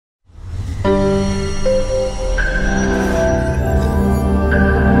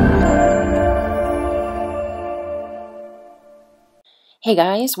Hey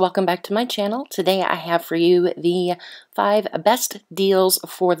guys, welcome back to my channel. Today I have for you the 5 best deals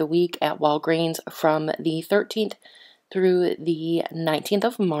for the week at Walgreens from the 13th through the 19th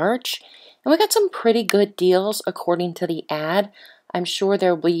of March. And we got some pretty good deals according to the ad. I'm sure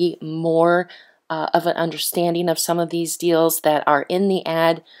there will be more of an understanding of some of these deals that are in the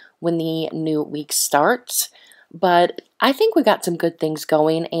ad when the new week starts. But I think we got some good things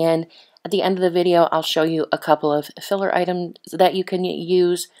going, and at the end of the video, I'll show you a couple of filler items that you can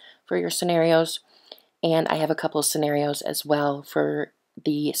use for your scenarios. And I have a couple of scenarios as well for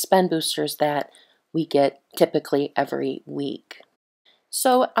the spend boosters that we get typically every week.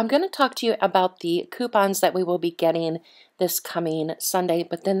 So I'm going to talk to you about the coupons that we will be getting this coming Sunday,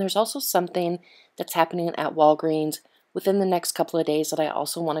 but then there's also something that's happening at Walgreens within the next couple of days that I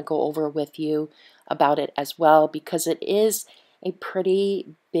also want to go over with you about it as well, because it is a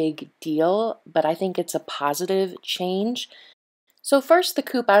pretty big deal, but I think it's a positive change. So first, the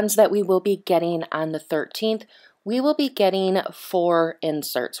coupons that we will be getting on the 13th, we will be getting 4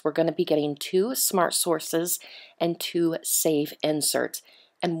 inserts. We're going to be getting 2 Smart Sources and 2 Save inserts.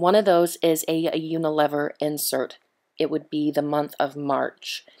 And one of those is a Unilever insert. It would be the month of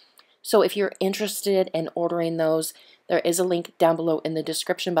March. So if you're interested in ordering those, there is a link down below in the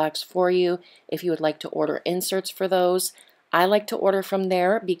description box for you if you would like to order inserts for those. I like to order from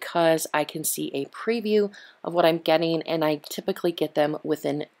there because I can see a preview of what I'm getting, and I typically get them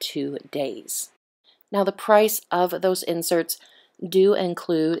within 2 days. Now, the price of those inserts do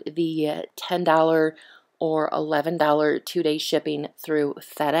include the $10 or $11 2-day shipping through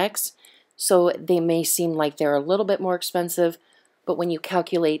FedEx, so they may seem like they're a little bit more expensive, but when you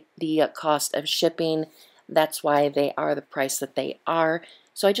calculate the cost of shipping, that's why they are the price that they are.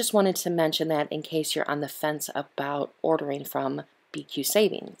 So I just wanted to mention that in case you're on the fence about ordering from BQ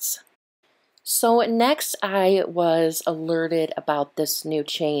Savings. So next, I was alerted about this new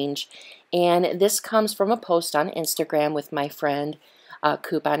change, and this comes from a post on Instagram with my friend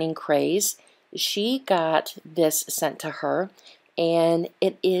Couponing Craze. She got this sent to her, and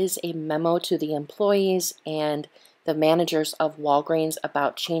it is a memo to the employees and the managers of Walgreens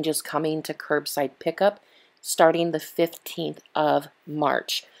about changes coming to curbside pickup starting the 15th of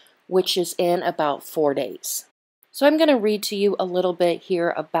March, which is in about 4 days. So I'm going to read to you a little bit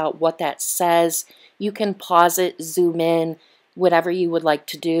here about what that says. You can pause it, zoom in, whatever you would like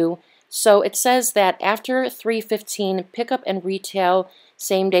to do. So it says that after 3/15, pickup and retail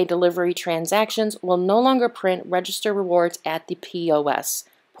same-day delivery transactions will no longer print register rewards at the POS,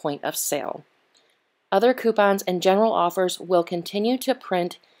 point of sale. Other coupons and general offers will continue to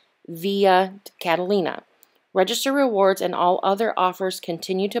print via Catalina. Register rewards and all other offers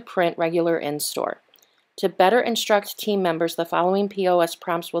continue to print regular in-store. To better instruct team members, the following POS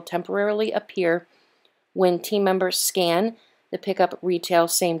prompts will temporarily appear when team members scan the pickup retail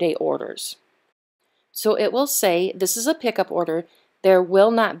same-day orders. So it will say, this is a pickup order. There will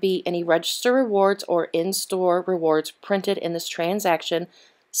not be any register rewards or in-store rewards printed in this transaction.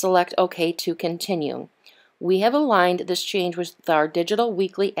 Select OK to continue. We have aligned this change with our digital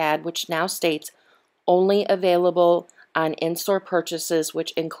weekly ad, which now states, only available on in-store purchases,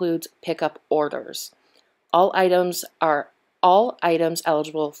 which includes pickup orders. All items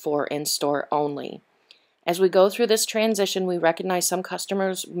eligible for in-store only. As we go through this transition, we recognize some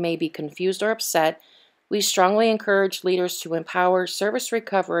customers may be confused or upset. We strongly encourage leaders to empower service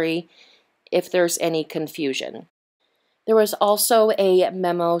recovery if there's any confusion. There was also a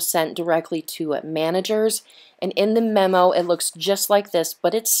memo sent directly to managers, and in the memo it looks just like this,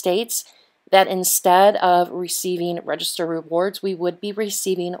 but it states that instead of receiving register rewards, we would be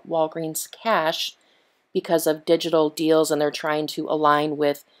receiving Walgreens cash because of digital deals, and they're trying to align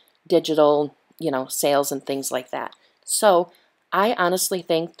with digital, sales and things like that. So I honestly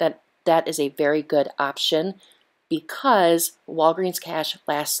think that that is a very good option because Walgreens cash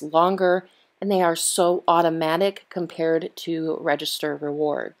lasts longer and they are so automatic compared to register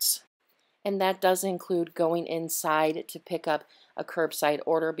rewards. And that does include going inside to pick up a curbside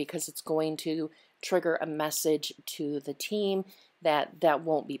order because it's going to trigger a message to the team that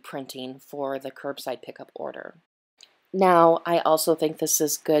won't be printing for the curbside pickup order. Now, I also think this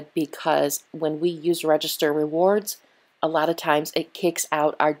is good because when we use register rewards, a lot of times it kicks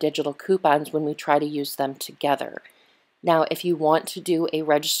out our digital coupons when we try to use them together. Now, if you want to do a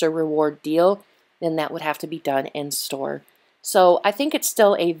register reward deal, then that would have to be done in store. So I think it's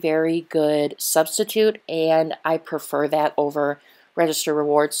still a very good substitute, and I prefer that over register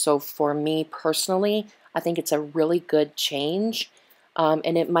rewards. So for me personally, I think it's a really good change,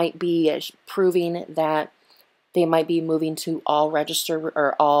 and it might be proving that they might be moving to all register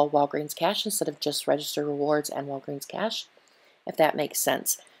or all Walgreens cash instead of just register rewards and Walgreens cash. if that makes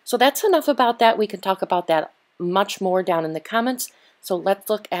sense. So that's enough about that. We can talk about that much more down in the comments. So let's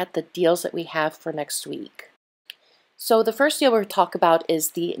look at the deals that we have for next week. So the first deal we're going to talk about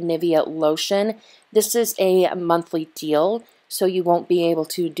is the Nivea lotion. This is a monthly deal, so you won't be able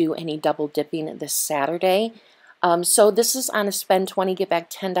to do any double dipping this Saturday. So this is on a spend 20, get back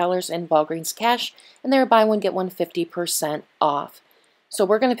 $10 in Walgreens cash, and they're buy one, get one 50% off. So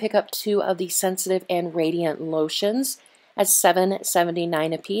we're going to pick up 2 of the Sensitive and Radiant lotions at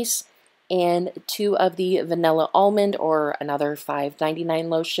 $7.79 a piece, and 2 of the Vanilla Almond or another $5.99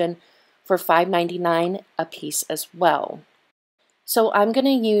 lotion for $5.99 a piece as well. So I'm going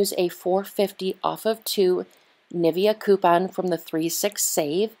to use a $4.50 off of 2 Nivea coupon from the 3/6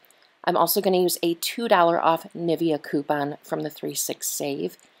 Save. I'm also going to use a $2 off Nivea coupon from the 3/6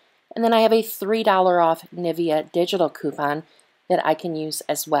 Save. And then I have a $3 off Nivea digital coupon that I can use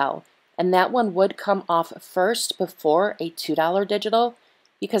as well. And that one would come off first before a $2 digital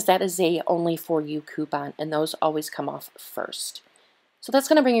because that is a only for you coupon, and those always come off first. So that's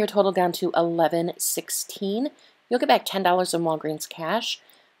going to bring your total down to $11.16. You'll get back $10 in Walgreens cash,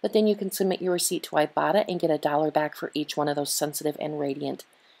 but then you can submit your receipt to Ibotta and get $1 back for each one of those Sensitive and Radiant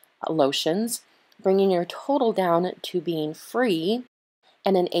lotions, bringing your total down to being free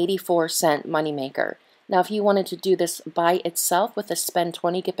and an 84-cent moneymaker. Now, if you wanted to do this by itself with a spend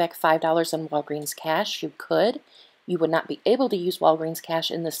 20, get back $5 in Walgreens cash, you could. You would not be able to use Walgreens cash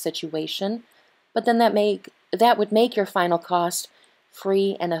in this situation, but then that would make your final cost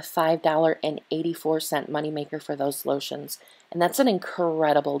free and a $5.84 moneymaker for those lotions. And that's an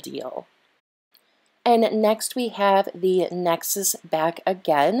incredible deal. And next we have the Nexus back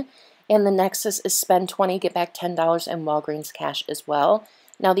again. And the Nexus is spend 20, get back $10 in Walgreens cash as well.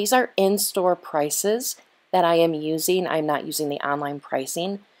 Now these are in-store prices that I am using. I'm not using the online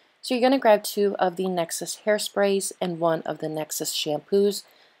pricing. So you're going to grab 2 of the Nexus hairsprays and 1 of the Nexus shampoos.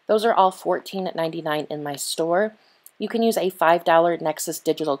 Those are all $14.99 in my store. You can use a $5 Nexus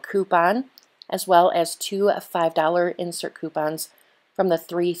digital coupon, as well as 2 $5 insert coupons from the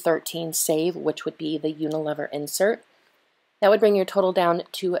 3/13 Save, which would be the Unilever insert. That would bring your total down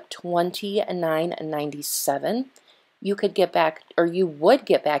to $29.97. You could get back, or you would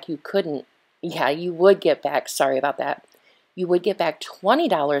get back, you couldn't, yeah, you would get back, sorry about that. You would get back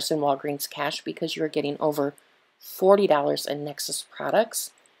 $20 in Walgreens cash because you're getting over $40 in Nexus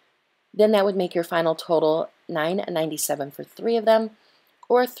products. Then that would make your final total $9.97 for 3 of them,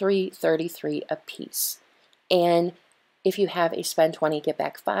 or $3.33 a piece. And if you have a spend 20, get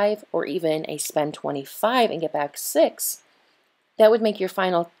back 5, or even a spend 25 and get back 6, that would make your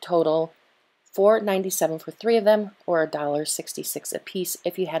final total $4.97 for 3 of them, or $1.66 a piece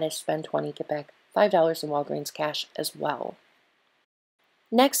if you had a spend 20, get back $5 in Walgreens cash as well.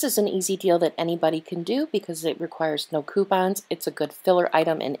 Next is an easy deal that anybody can do because it requires no coupons. It's a good filler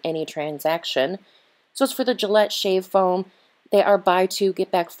item in any transaction. So it's for the Gillette Shave Foam. They are buy 2,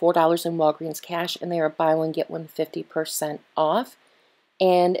 get back $4 in Walgreens cash, and they are buy 1, get 1 50% off.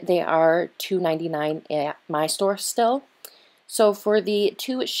 And they are $2.99 at my store still. So for the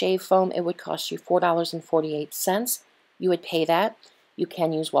 2 shave foam, it would cost you $4.48. You would pay that. You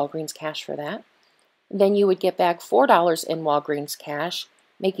can use Walgreens cash for that. Then you would get back $4 in Walgreens cash,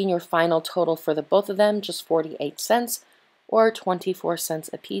 making your final total for the both of them just 48 cents or 24 cents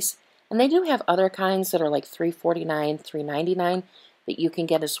a piece. And they do have other kinds that are like $3.49, $3.99 that you can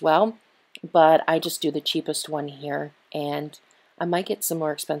get as well, but I just do the cheapest one here, and I might get some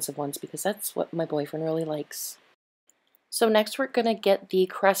more expensive ones because that's what my boyfriend really likes. So next we're going to get the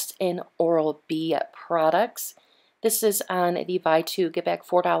Crest and Oral-B products. This is on the buy 2, get back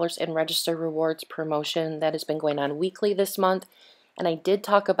 $4 in register rewards promotion that has been going on weekly this month. And I did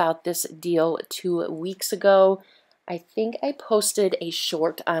talk about this deal 2 weeks ago. I think I posted a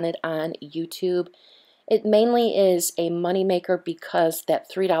short on it on YouTube. It mainly is a moneymaker because that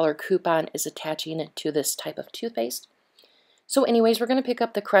 $3 coupon is attaching to this type of toothpaste. So anyways, we're going to pick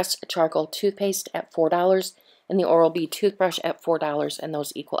up the Crest Charcoal Toothpaste at $4 and the Oral-B Toothbrush at $4, and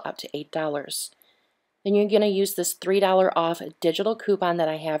those equal out to $8. Then you're going to use this $3 off digital coupon that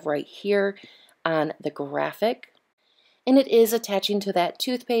I have right here on the graphic. And it is attaching to that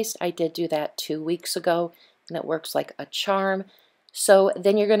toothpaste. I did do that 2 weeks ago, and it works like a charm. So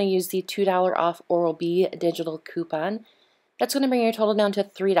then you're going to use the $2 off Oral-B digital coupon. That's going to bring your total down to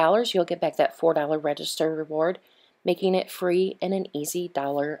 $3. You'll get back that $4 register reward, making it free and an easy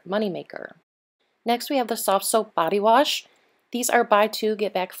dollar moneymaker. Next we have the Soft Soap Body Wash. These are buy 2,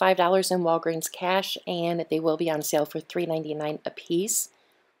 get back $5 in Walgreens cash, and they will be on sale for $3.99 a piece.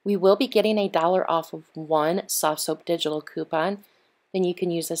 We will be getting $1 off of 1 Soft Soap digital coupon. Then you can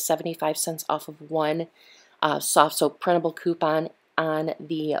use a 75 cents off of 1 soft soap printable coupon on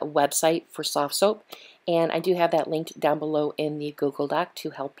the website for soft soap, and I do have that linked down below in the Google Doc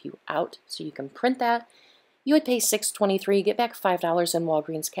to help you out, so you can print that. You would pay $6.23, get back $5 in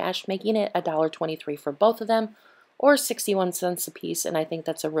Walgreens cash, making it $1.23 for both of them, or 61 cents a piece, and I think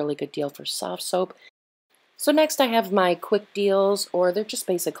that's a really good deal for soft soap. So next I have my quick deals, or they're just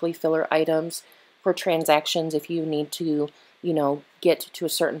basically filler items for transactions if you need to, get to a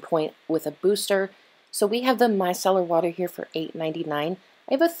certain point with a booster. So we have the micellar water here for $8.99. I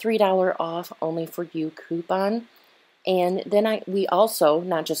have a $3 off only for you coupon. And then we also,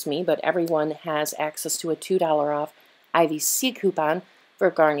 not just me, but everyone has access to a $2 off IVC coupon for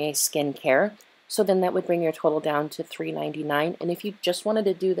Garnier Skincare. So then that would bring your total down to $3.99. And if you just wanted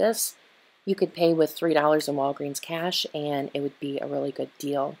to do this, you could pay with $3 in Walgreens cash, and it would be a really good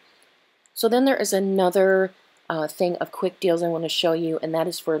deal. So then there is another thing of quick deals I want to show you, and that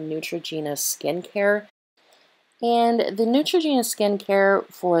is for Neutrogena Skincare. And the Neutrogena Skincare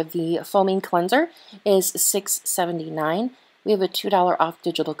for the foaming cleanser is $6.79. We have a $2 off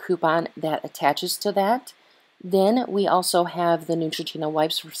digital coupon that attaches to that. Then we also have the Neutrogena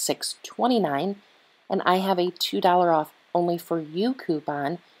wipes for $6.29, and I have a $2 off only for you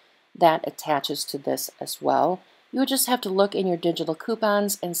coupon that attaches to this as well. You would just have to look in your digital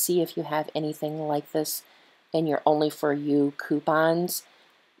coupons and see if you have anything like this in your only for you coupons.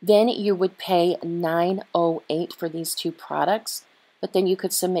 Then you would pay $9.08 for these two products, but then you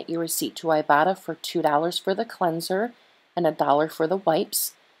could submit your receipt to Ibotta for $2 for the cleanser and $1 for the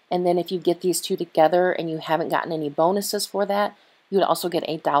wipes. And then if you get these two together and you haven't gotten any bonuses for that, you would also get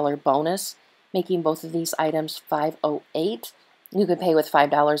a $1 bonus, making both of these items $5.08. You could pay with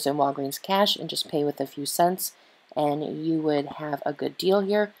 $5 in Walgreens cash and just pay with a few cents, and you would have a good deal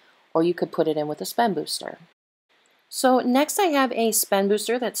here, or you could put it in with a spend booster. So next I have a spend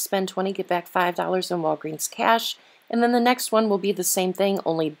booster that's spend 20, get back $5 in Walgreens cash, and then the next one will be the same thing,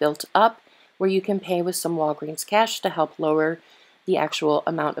 only built up, where you can pay with some Walgreens cash to help lower the actual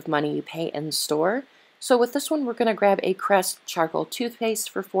amount of money you pay in store. So with this one, we're going to grab a Crest charcoal toothpaste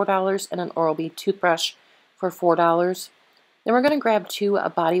for $4 and an Oral-B toothbrush for $4. Then we're going to grab two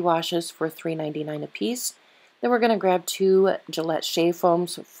body washes for $3.99 a piece. Then we're going to grab two Gillette shave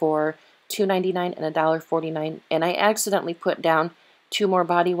foams for $2.99 and $1.49. And I accidentally put down two more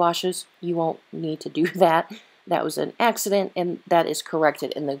body washes. You won't need to do that. That was an accident, and that is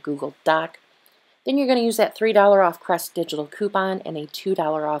corrected in the Google Doc. Then you're going to use that $3 off Crest digital coupon and a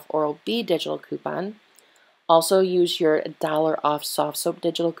 $2 off Oral-B digital coupon. Also use your $1 off soft soap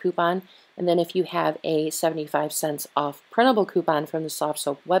digital coupon. And then if you have a 75 cents off printable coupon from the soft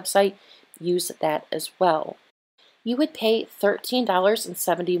soap website, use that as well. You would pay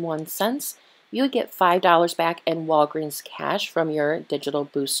 $13.71. You would get $5 back in Walgreens cash from your digital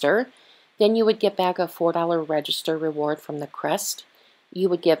booster. Then you would get back a $4 register reward from the Crest. You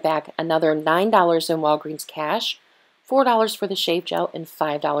would get back another $9 in Walgreens cash, $4 for the shave gel, and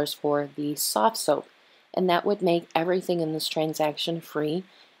 $5 for the soft soap. And that would make everything in this transaction free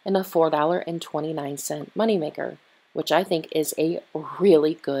and a $4.29 moneymaker, which I think is a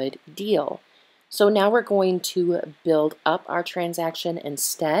really good deal. So now we're going to build up our transaction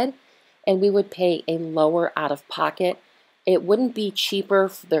instead, and we would pay a lower out-of-pocket. It wouldn't be cheaper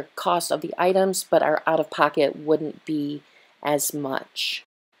for the cost of the items, but our out-of-pocket wouldn't be as much.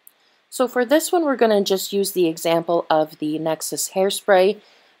 So for this one, we're going to just use the example of the Nexxus hairspray.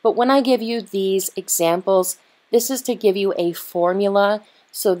 But when I give you these examples, this is to give you a formula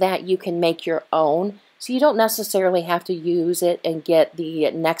so that you can make your own. So you don't necessarily have to use it and get the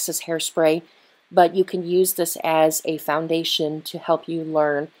Nexxus hairspray, but you can use this as a foundation to help you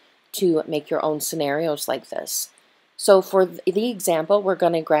learn to make your own scenarios like this. So for the example, we're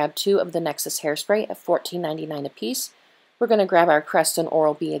going to grab two of the Nexxus hairspray at $14.99 a piece. We're going to grab our Crest and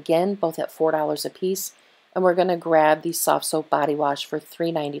Oral-B again, both at $4 a piece. And we're going to grab the soft soap body wash for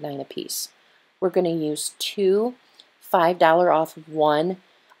 $3.99 a piece. We're going to use two $5 off one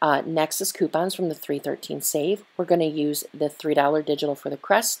Nexxus coupons from the 313 Save. We're going to use the $3 digital for the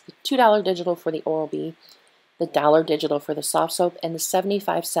Crest, the $2 digital for the Oral-B, the $1 digital for the soft soap, and the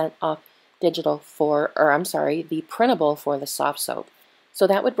 75-cent off digital for, the printable for the soft soap. So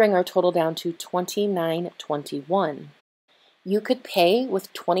that would bring our total down to $29.21. You could pay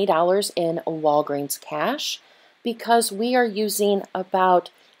with $20 in Walgreens cash because we are using about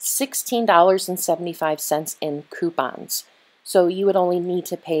 $16.75 in coupons. So you would only need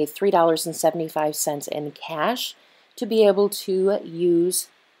to pay $3.75 in cash to be able to use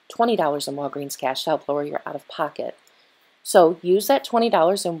 $20 in Walgreens cash to help lower your out-of-pocket. So use that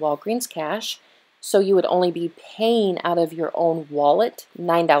 $20 in Walgreens cash, so you would only be paying out of your own wallet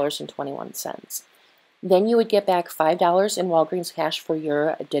 $9.21. Then you would get back $5 in Walgreens cash for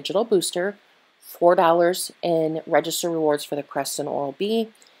your digital booster, $4 in register rewards for the Crest and Oral-B,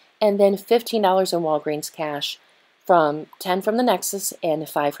 and then $15 in Walgreens cash from 10 from the Nexus and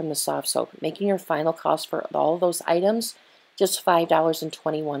 5 from the soft soap, making your final cost for all of those items just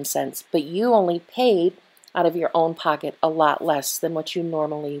 $5.21. But you only paid out of your own pocket a lot less than what you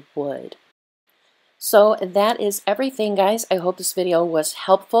normally would. So that is everything, guys. I hope this video was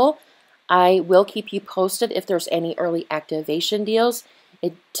helpful. I will keep you posted if there's any early activation deals.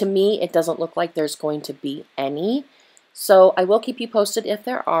 To me, it doesn't look like there's going to be any. So I will keep you posted if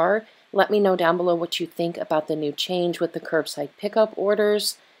there are. Let me know down below what you think about the new change with the curbside pickup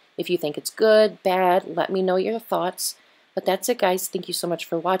orders. If you think it's good, bad, let me know your thoughts. But that's it, guys. Thank you so much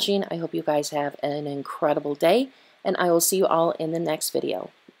for watching. I hope you guys have an incredible day, and I will see you all in the next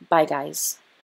video. Bye, guys.